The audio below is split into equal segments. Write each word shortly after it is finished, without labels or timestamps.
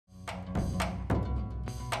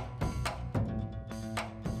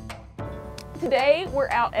Today we're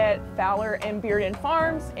out at Fowler and Bearden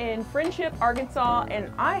Farms in Friendship, Arkansas,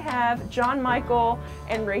 and I have John Michael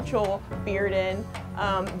and Rachel Bearden.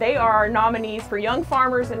 They are nominees for Young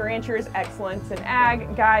Farmers and Ranchers Excellence in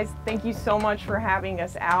Ag. Guys, thank you so much for having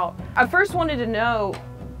us out. I first wanted to know,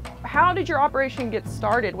 how did your operation get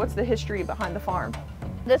started? What's the history behind the farm?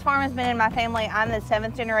 This farm has been in my family. I'm the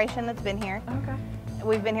 7th generation that's been here. Okay.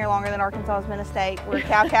 We've been here longer than Arkansas has been a state. We're a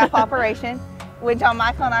cow-calf operation. When John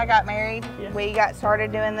Michael and I got married, we got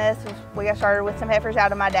started doing this. We got started with some heifers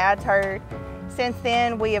out of my dad's herd. Since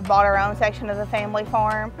then, we have bought our own section of the family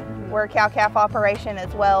farm. We're a cow-calf operation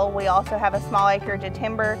as well. We also have a small acreage of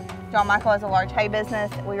timber. John Michael has a large hay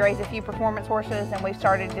business. We raise a few performance horses, and we've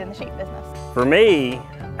started in the sheep business. For me,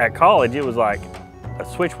 at college, it was like a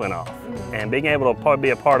switch went off. And being able to be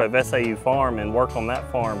a part of SAU Farm and work on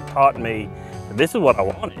that farm taught me that this is what I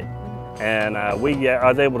wanted. And I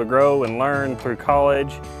was able to grow and learn through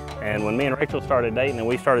college. And when me and Rachel started dating and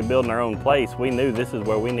we started building our own place, we knew this is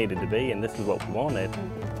where we needed to be and this is what we wanted.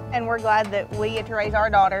 And we're glad that we get to raise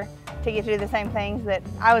our daughter to get to do the same things that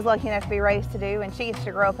I was lucky enough to be raised to do, and she gets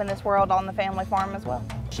to grow up in this world on the family farm as well.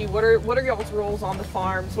 What are y'all's roles on the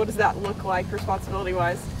farms? What does that look like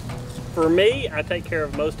responsibility-wise? For me, I take care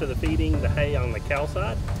of most of the feeding, the hay on the cow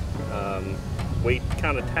side. We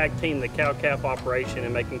kind of tag team the cow-calf operation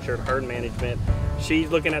and making sure herd management. She's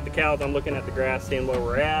looking at the cows, I'm looking at the grass, seeing where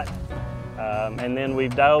we're at. And then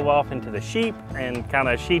we've dove off into the sheep, and kind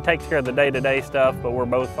of she takes care of the day-to-day stuff, but we're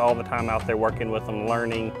both all the time out there working with them,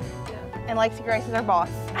 learning. And Lexi Grace is our boss.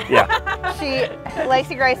 Yeah.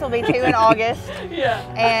 Lexi Grace will be 2 in August. Yeah.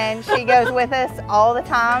 And she goes with us all the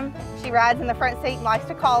time. She rides in the front seat and likes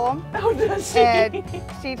to call them. Oh, does she? And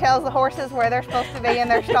she tells the horses where they're supposed to be in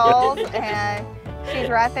their stalls, and she's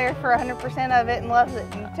right there for 100% of it and loves it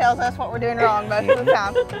and tells us what we're doing wrong most of the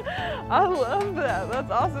time. I love that.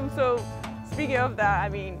 That's awesome. So speaking of that, I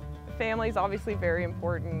mean, family is obviously very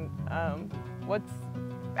important. What's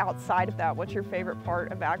outside of that? What's your favorite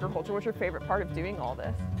part of agriculture? What's your favorite part of doing all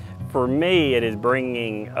this? For me, it is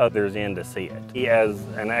bringing others in to see it. As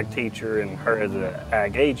an ag teacher and her as an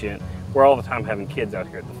ag agent, we're all the time having kids out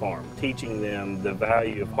here at the farm, teaching them the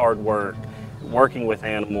value of hard work, working with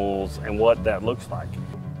animals, and what that looks like.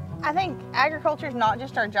 I think agriculture is not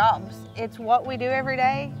just our jobs, it's what we do every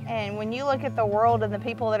day. And when you look at the world and the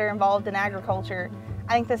people that are involved in agriculture,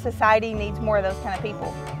 I think the society needs more of those kind of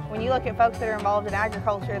people. When you look at folks that are involved in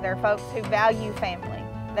agriculture, they're folks who value family.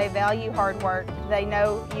 They value hard work. They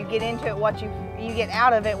know you get into it what you get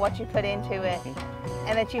out of it what you put into it,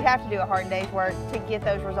 and that you have to do a hard day's work to get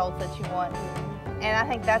those results that you want. And I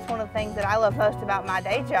think that's one of the things that I love most about my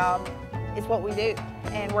day job is what we do.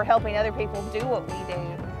 And we're helping other people do what we do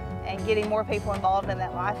and getting more people involved in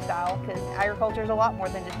that lifestyle, because agriculture is a lot more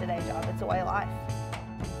than just a day job, it's a way of life.